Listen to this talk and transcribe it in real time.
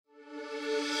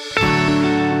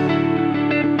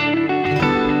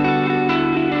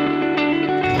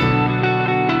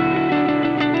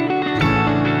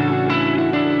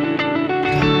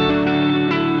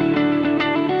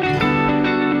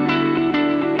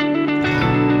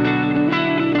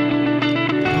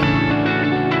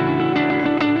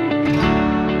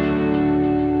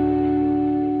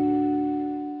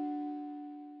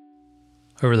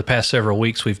Over the past several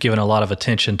weeks, we've given a lot of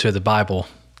attention to the Bible.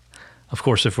 Of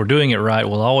course, if we're doing it right,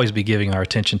 we'll always be giving our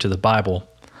attention to the Bible.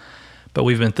 But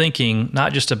we've been thinking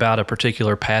not just about a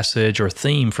particular passage or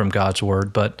theme from God's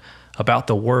Word, but about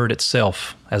the Word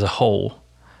itself as a whole.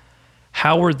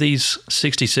 How were these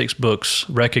 66 books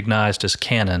recognized as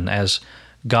canon, as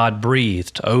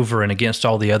God-breathed over and against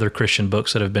all the other Christian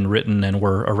books that have been written and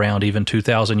were around even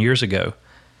 2,000 years ago?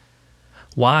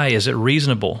 Why is it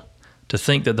reasonable to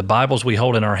think that the Bibles we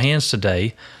hold in our hands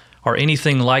today are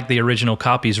anything like the original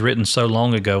copies written so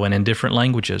long ago and in different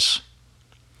languages?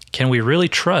 Can we really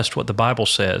trust what the Bible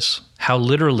says? How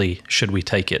literally should we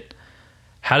take it?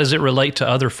 How does it relate to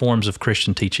other forms of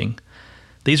Christian teaching?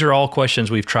 These are all questions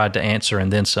we've tried to answer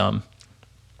and then some.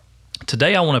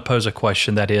 Today I want to pose a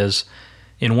question that is,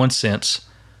 in one sense,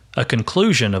 a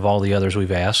conclusion of all the others we've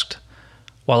asked,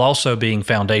 while also being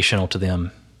foundational to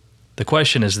them. The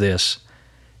question is this: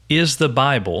 is the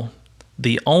Bible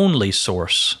the only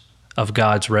source of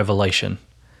God's revelation?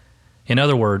 In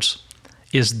other words,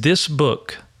 is this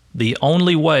book the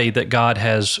only way that God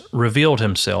has revealed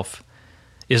Himself?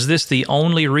 Is this the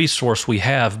only resource we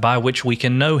have by which we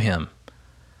can know Him?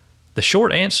 The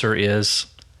short answer is,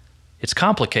 it's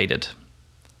complicated.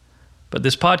 But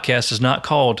this podcast is not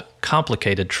called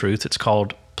Complicated Truth, it's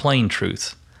called Plain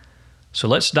Truth. So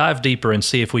let's dive deeper and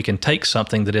see if we can take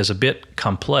something that is a bit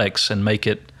complex and make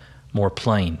it more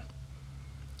plain.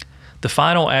 The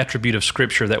final attribute of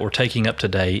Scripture that we're taking up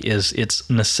today is its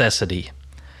necessity.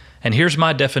 And here's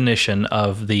my definition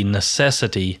of the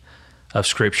necessity of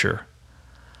Scripture.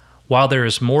 While there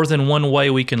is more than one way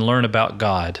we can learn about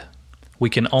God, we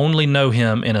can only know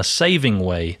Him in a saving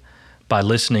way by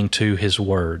listening to His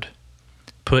Word.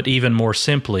 Put even more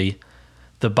simply,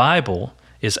 the Bible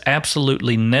is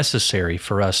absolutely necessary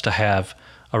for us to have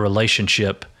a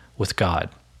relationship with God.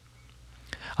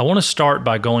 I want to start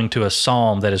by going to a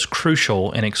psalm that is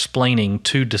crucial in explaining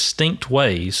two distinct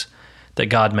ways that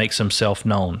God makes Himself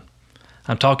known.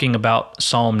 I'm talking about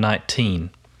Psalm 19.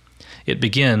 It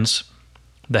begins,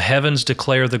 "The heavens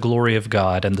declare the glory of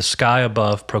God, and the sky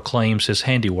above proclaims His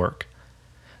handiwork.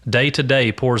 Day to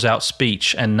day pours out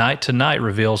speech, and night to night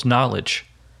reveals knowledge.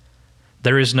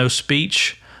 There is no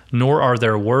speech, nor are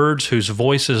there words whose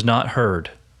voice is not heard.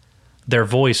 Their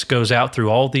voice goes out through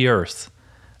all the earth,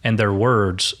 and their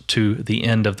words to the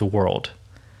end of the world."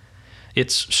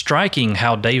 It's striking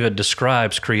how David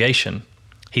describes creation.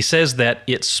 He says that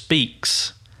it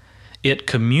speaks. It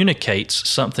communicates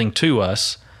something to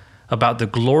us about the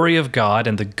glory of God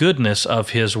and the goodness of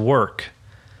His work.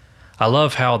 I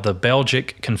love how the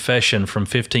Belgic Confession from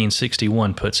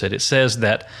 1561 puts it. It says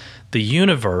that the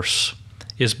universe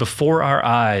is before our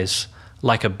eyes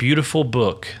like a beautiful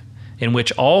book in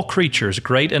which all creatures,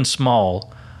 great and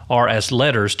small, are as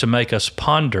letters to make us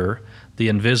ponder the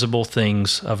invisible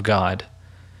things of God.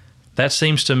 That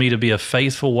seems to me to be a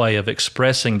faithful way of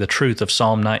expressing the truth of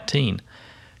Psalm 19.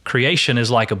 Creation is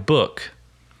like a book,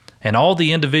 and all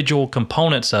the individual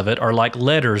components of it are like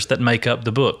letters that make up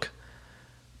the book.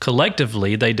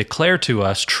 Collectively, they declare to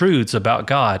us truths about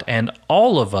God, and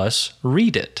all of us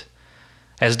read it.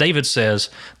 As David says,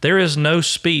 there is no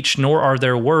speech nor are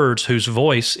there words whose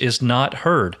voice is not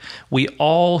heard. We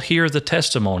all hear the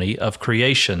testimony of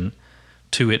creation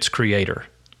to its Creator.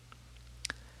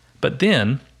 But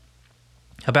then,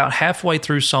 about halfway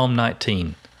through Psalm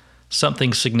 19,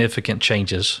 something significant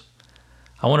changes.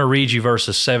 I want to read you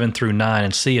verses 7 through 9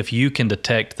 and see if you can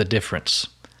detect the difference.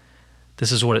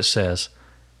 This is what it says: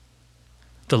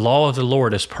 "The law of the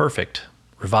Lord is perfect,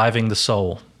 reviving the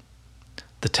soul.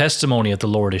 The testimony of the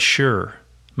Lord is sure,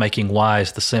 making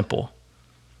wise the simple.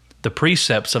 The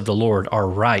precepts of the Lord are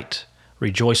right,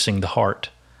 rejoicing the heart.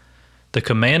 The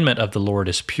commandment of the Lord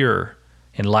is pure,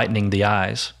 enlightening the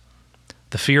eyes.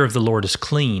 The fear of the Lord is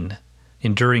clean,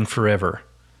 enduring forever.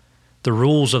 The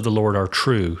rules of the Lord are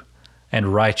true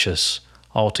and righteous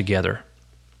altogether."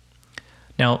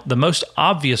 Now, the most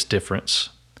obvious difference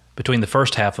between the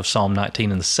first half of Psalm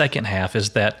 19 and the second half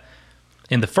is that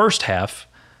in the first half,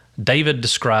 David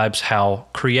describes how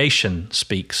creation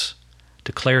speaks,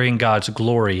 declaring God's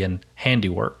glory and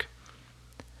handiwork.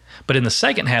 But in the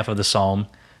second half of the psalm,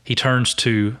 he turns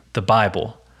to the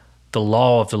Bible, the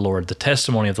law of the Lord, the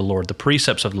testimony of the Lord, the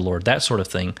precepts of the Lord, that sort of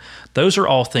thing. Those are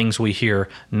all things we hear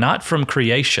not from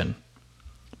creation,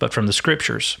 but from the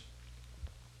Scriptures.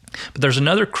 But there's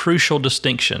another crucial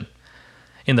distinction.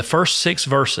 In the first 6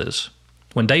 verses,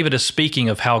 when David is speaking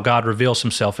of how God reveals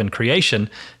Himself in creation,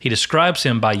 he describes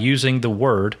Him by using the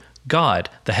word God.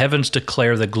 The heavens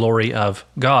declare the glory of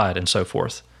God, and so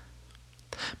forth.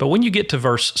 But when you get to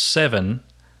verse 7,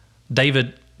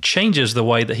 David changes the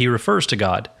way that he refers to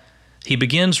God. he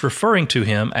begins referring to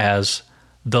him as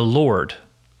the Lord.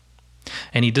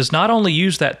 And he does not only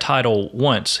use that title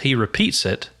once, he repeats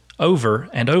it over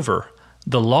and over.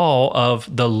 The law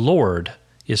of the Lord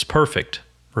is perfect,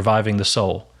 reviving the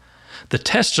soul. The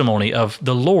testimony of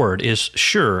the Lord is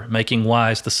sure, making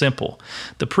wise the simple.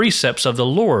 The precepts of the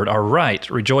Lord are right,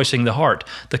 rejoicing the heart.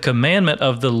 The commandment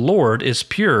of the Lord is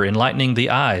pure, enlightening the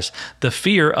eyes. The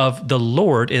fear of the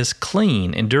Lord is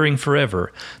clean, enduring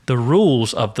forever. The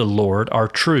rules of the Lord are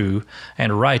true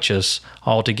and righteous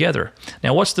altogether.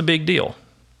 Now, what's the big deal?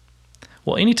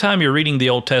 Well, anytime you're reading the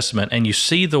Old Testament and you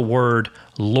see the word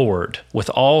Lord with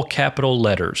all capital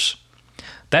letters,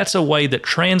 that's a way that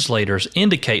translators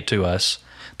indicate to us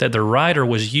that the writer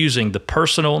was using the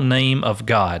personal name of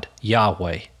God,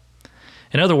 Yahweh.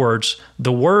 In other words,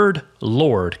 the word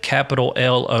Lord, capital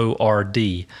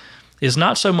L-O-R-D, is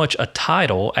not so much a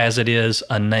title as it is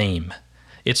a name.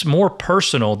 It's more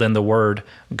personal than the word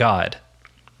God.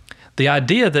 The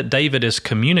idea that David is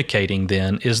communicating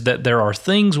then is that there are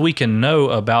things we can know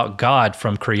about God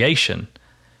from creation.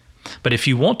 But if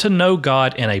you want to know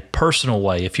God in a personal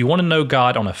way, if you want to know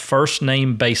God on a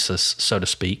first-name basis, so to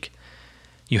speak,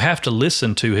 you have to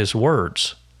listen to His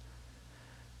words.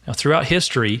 Now, throughout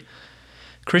history,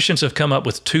 Christians have come up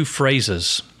with two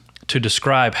phrases to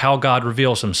describe how God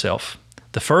reveals Himself.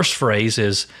 The first phrase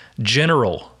is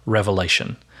general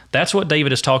revelation. That's what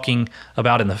David is talking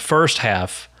about in the first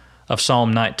half of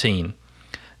Psalm 19.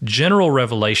 General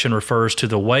revelation refers to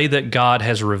the way that God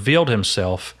has revealed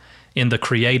Himself in the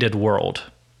created world.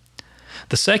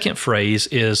 The second phrase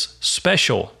is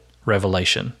special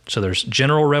revelation. So there's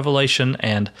general revelation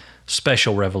and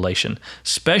special revelation.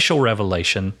 Special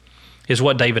revelation is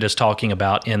what David is talking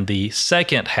about in the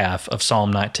second half of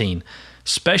Psalm 19.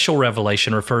 Special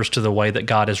revelation refers to the way that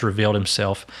God has revealed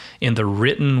Himself in the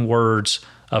written words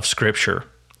of Scripture.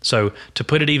 So to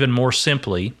put it even more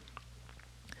simply,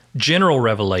 general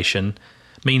revelation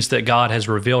means that God has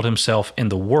revealed Himself in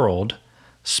the world.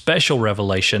 Special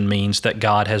revelation means that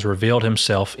God has revealed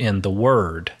Himself in the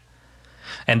Word.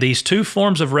 And these two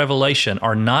forms of revelation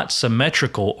are not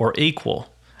symmetrical or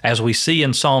equal. As we see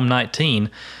in Psalm 19,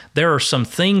 there are some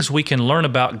things we can learn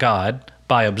about God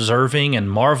by observing and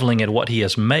marveling at what He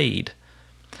has made.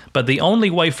 But the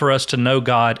only way for us to know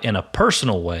God in a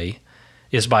personal way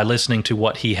is by listening to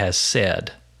what He has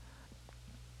said.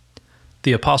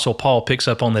 The Apostle Paul picks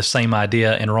up on this same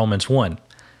idea in Romans 1.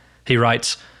 He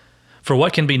writes, "For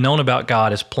what can be known about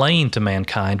God is plain to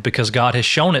mankind because God has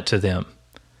shown it to them.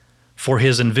 For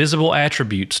His invisible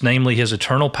attributes, namely His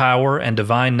eternal power and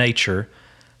divine nature,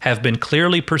 have been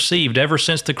clearly perceived ever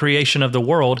since the creation of the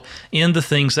world in the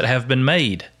things that have been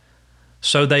made.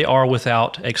 So they are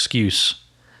without excuse."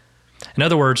 In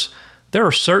other words, there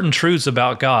are certain truths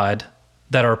about God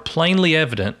that are plainly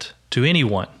evident to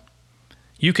anyone.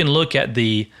 You can look at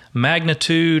the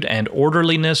magnitude and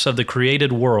orderliness of the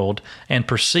created world and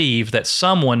perceive that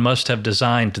someone must have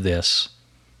designed this.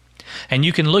 And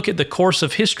you can look at the course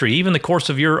of history, even the course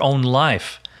of your own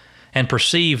life, and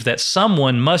perceive that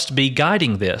someone must be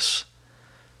guiding this.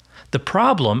 The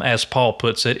problem, as Paul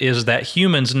puts it, is that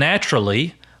humans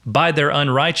naturally, by their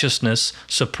unrighteousness,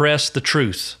 suppress the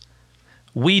truth.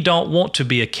 We don't want to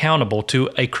be accountable to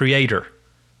a creator.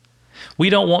 We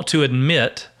don't want to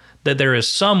admit that there is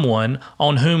someone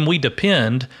on whom we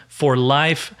depend for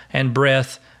life and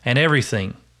breath and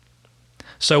everything.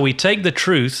 So we take the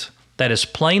truth that is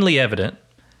plainly evident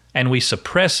and we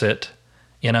suppress it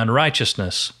in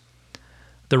unrighteousness.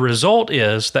 The result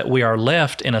is that we are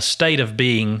left in a state of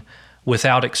being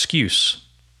without excuse.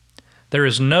 There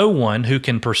is no one who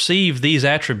can perceive these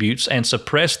attributes and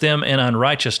suppress them in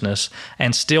unrighteousness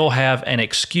and still have an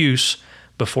excuse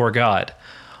before God.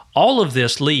 All of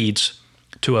this leads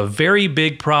to a very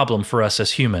big problem for us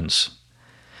as humans.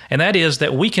 And that is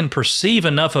that we can perceive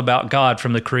enough about God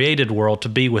from the created world to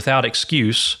be without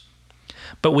excuse,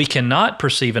 but we cannot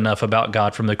perceive enough about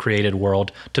God from the created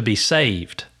world to be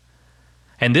saved.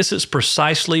 And this is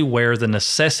precisely where the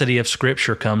necessity of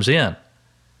Scripture comes in.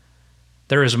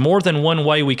 There is more than one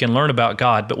way we can learn about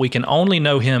God, but we can only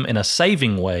know Him in a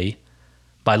saving way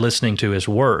by listening to His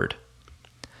Word.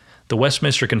 The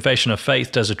Westminster Confession of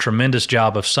Faith does a tremendous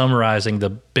job of summarizing the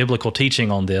biblical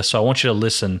teaching on this, so I want you to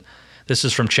listen. This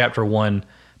is from chapter 1,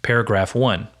 paragraph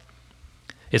 1.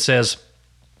 It says,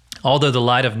 "Although the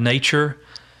light of nature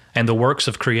and the works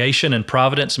of creation and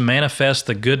providence manifest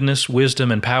the goodness,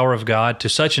 wisdom, and power of God to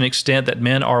such an extent that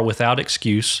men are without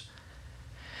excuse,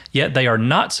 yet they are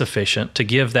not sufficient to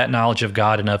give that knowledge of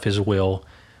God and of His will,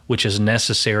 which is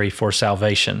necessary for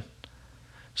salvation."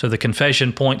 So the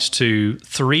confession points to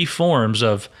three forms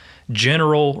of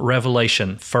general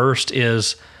revelation. First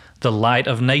is the light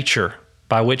of nature,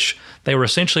 by which they were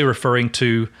essentially referring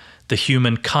to the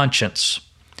human conscience.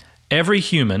 Every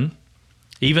human,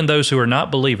 even those who are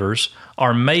not believers,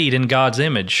 are made in God's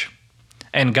image.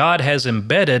 And God has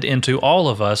embedded into all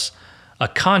of us a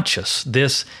conscience,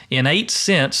 this innate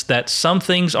sense that some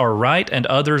things are right and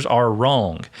others are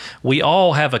wrong. We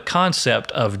all have a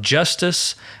concept of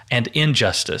justice and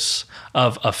injustice,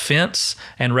 of offense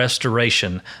and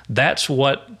restoration. That's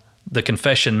what the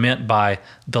confession meant by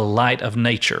the light of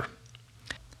nature.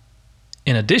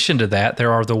 In addition to that,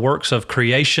 there are the works of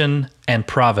creation and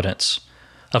providence.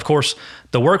 Of course,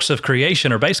 the works of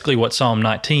creation are basically what Psalm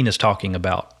 19 is talking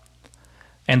about.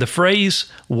 And the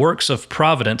phrase works of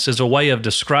providence is a way of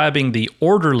describing the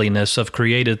orderliness of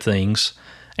created things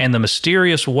and the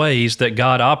mysterious ways that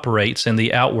God operates in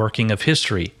the outworking of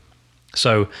history.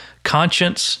 So,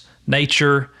 conscience,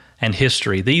 nature, and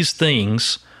history, these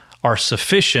things are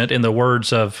sufficient, in the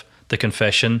words of the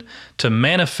confession, to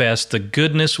manifest the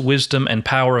goodness, wisdom, and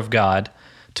power of God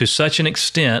to such an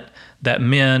extent that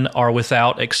men are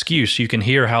without excuse. You can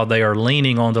hear how they are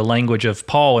leaning on the language of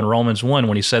Paul in Romans 1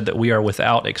 when he said that we are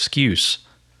without excuse.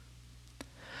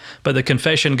 But the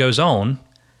confession goes on,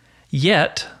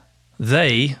 yet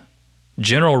they,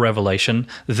 general revelation,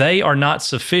 they are not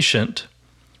sufficient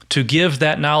to give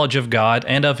that knowledge of God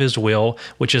and of His will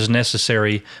which is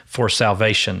necessary for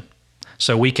salvation.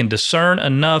 So we can discern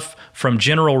enough from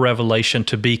general revelation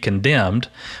to be condemned,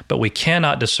 but we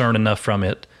cannot discern enough from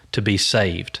it to be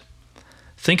saved.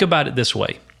 Think about it this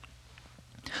way.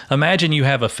 Imagine you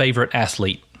have a favorite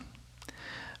athlete.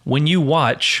 When you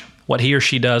watch what he or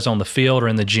she does on the field or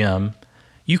in the gym,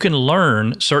 you can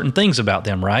learn certain things about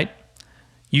them, right?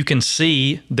 You can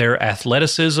see their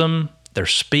athleticism, their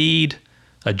speed,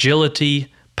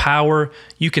 agility, power.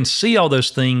 You can see all those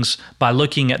things by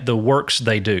looking at the works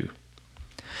they do.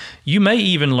 You may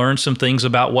even learn some things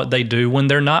about what they do when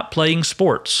they're not playing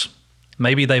sports.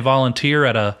 Maybe they volunteer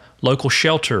at a local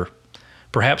shelter.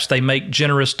 Perhaps they make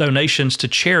generous donations to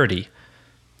charity.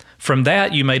 From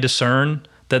that, you may discern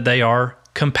that they are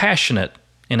compassionate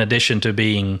in addition to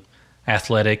being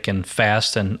athletic and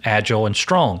fast and agile and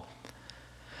strong.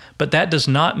 But that does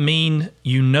not mean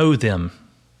you know them.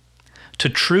 To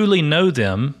truly know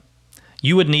them,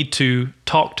 you would need to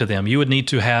talk to them. You would need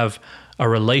to have a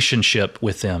relationship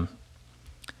with them.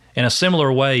 In a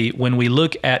similar way, when we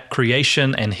look at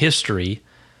creation and history,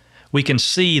 we can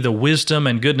see the wisdom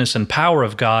and goodness and power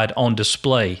of God on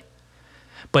display.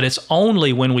 But it's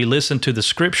only when we listen to the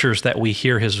Scriptures that we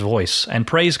hear His voice. And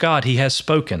praise God, He has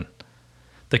spoken.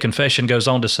 The confession goes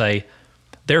on to say,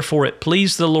 "Therefore it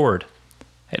pleased the Lord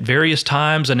at various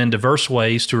times and in diverse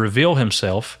ways to reveal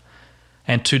Himself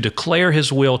and to declare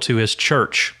His will to His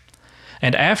church,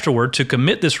 and afterward to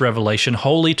commit this revelation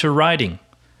wholly to writing.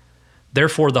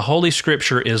 Therefore the Holy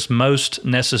Scripture is most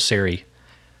necessary,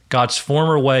 God's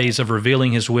former ways of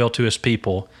revealing His will to His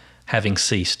people having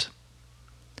ceased."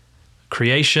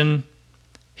 Creation,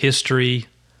 history,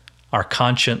 our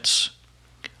conscience,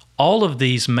 all of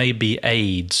these may be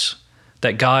aids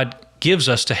that God gives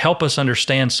us to help us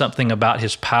understand something about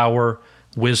His power,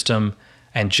 wisdom,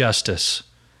 and justice.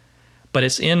 But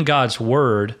it's in God's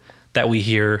Word that we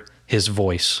hear His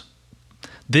voice.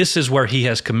 This is where He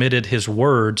has committed His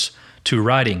words to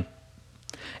writing,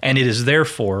 and it is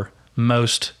therefore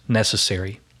most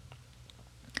necessary.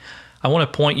 I want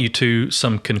to point you to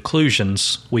some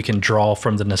conclusions we can draw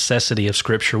from the necessity of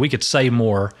Scripture. We could say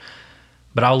more,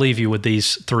 but I'll leave you with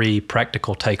these 3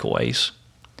 practical takeaways.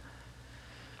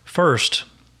 First,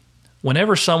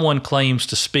 whenever someone claims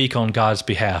to speak on God's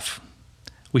behalf,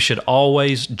 we should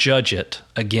always judge it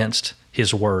against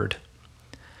His Word.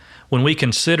 When we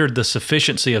considered the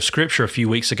sufficiency of Scripture a few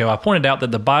weeks ago, I pointed out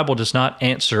that the Bible does not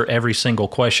answer every single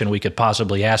question we could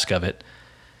possibly ask of it.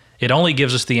 It only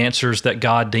gives us the answers that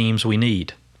God deems we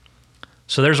need.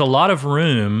 So there's a lot of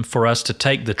room for us to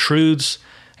take the truths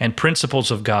and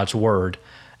principles of God's Word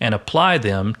and apply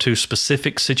them to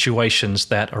specific situations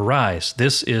that arise.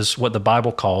 This is what the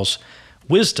Bible calls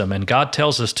wisdom, and God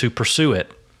tells us to pursue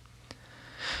it.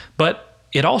 But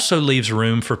it also leaves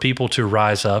room for people to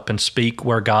rise up and speak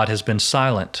where God has been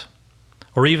silent,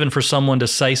 or even for someone to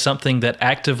say something that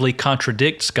actively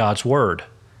contradicts God's Word.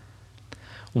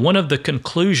 One of the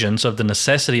conclusions of the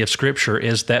necessity of Scripture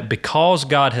is that because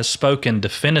God has spoken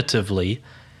definitively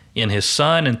in His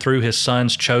Son and through His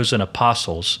Son's chosen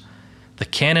apostles, the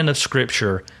canon of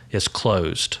Scripture is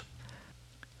closed.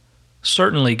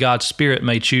 Certainly, God's Spirit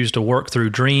may choose to work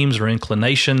through dreams or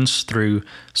inclinations, through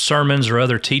sermons or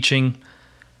other teaching,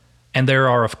 and there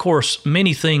are, of course,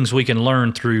 many things we can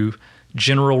learn through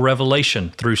general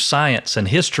revelation, through science and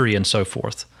history and so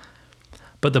forth.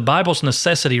 But the Bible's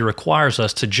necessity requires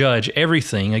us to judge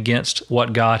everything against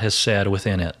what God has said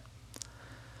within it.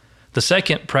 The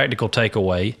second practical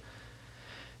takeaway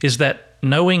is that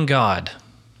knowing God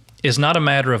is not a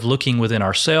matter of looking within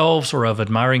ourselves or of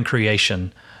admiring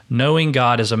creation. Knowing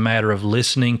God is a matter of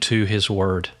listening to His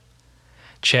Word.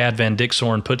 Chad Van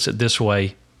Dixhoorn puts it this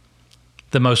way: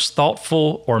 the most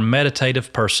thoughtful or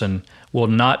meditative person will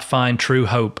not find true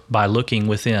hope by looking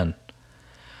within.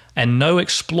 And no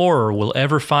explorer will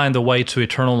ever find the way to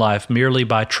eternal life merely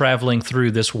by traveling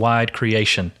through this wide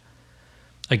creation.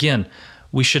 Again,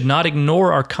 we should not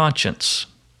ignore our conscience,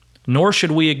 nor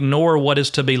should we ignore what is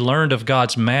to be learned of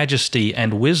God's majesty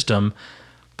and wisdom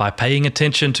by paying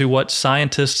attention to what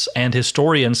scientists and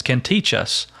historians can teach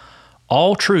us.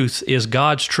 All truth is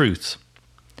God's truth,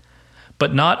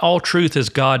 but not all truth is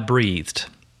God-breathed.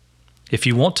 If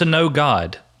you want to know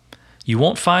God, you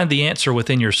won't find the answer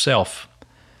within yourself.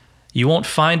 You won't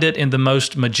find it in the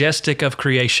most majestic of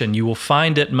creation. You will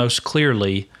find it most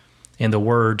clearly in the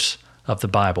words of the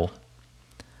Bible.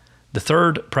 The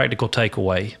third practical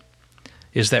takeaway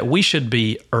is that we should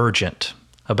be urgent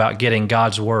about getting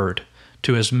God's Word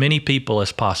to as many people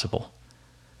as possible.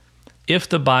 If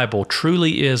the Bible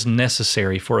truly is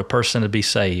necessary for a person to be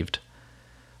saved,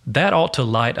 that ought to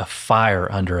light a fire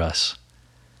under us,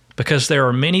 because there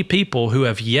are many people who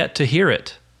have yet to hear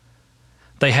it.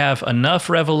 They have enough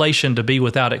revelation to be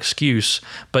without excuse,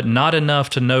 but not enough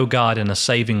to know God in a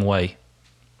saving way.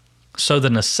 So the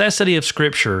necessity of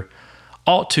Scripture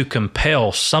ought to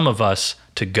compel some of us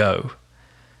to go.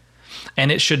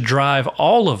 And it should drive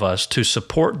all of us to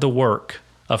support the work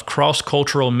of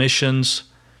cross-cultural missions,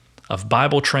 of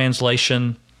Bible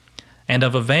translation, and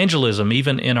of evangelism,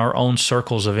 even in our own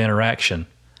circles of interaction.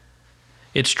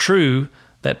 It's true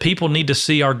that people need to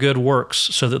see our good works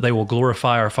so that they will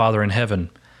glorify our Father in heaven.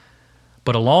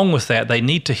 But along with that, they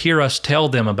need to hear us tell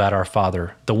them about our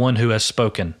Father, the one who has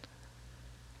spoken.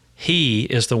 He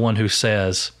is the one who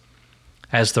says,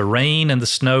 "As the rain and the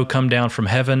snow come down from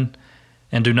heaven,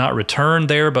 and do not return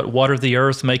there, but water the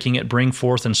earth, making it bring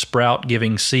forth and sprout,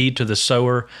 giving seed to the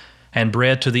sower and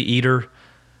bread to the eater,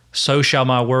 so shall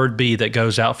my word be that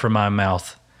goes out from my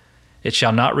mouth. It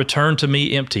shall not return to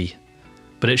me empty,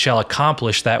 but it shall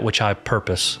accomplish that which I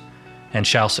purpose, and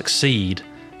shall succeed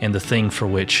in the thing for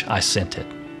which I sent it."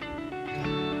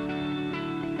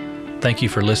 Thank you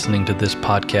for listening to this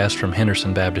podcast from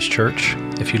Henderson Baptist Church.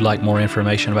 If you'd like more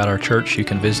information about our church, you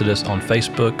can visit us on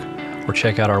Facebook or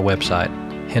check out our website,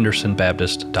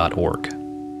 hendersonbaptist.org.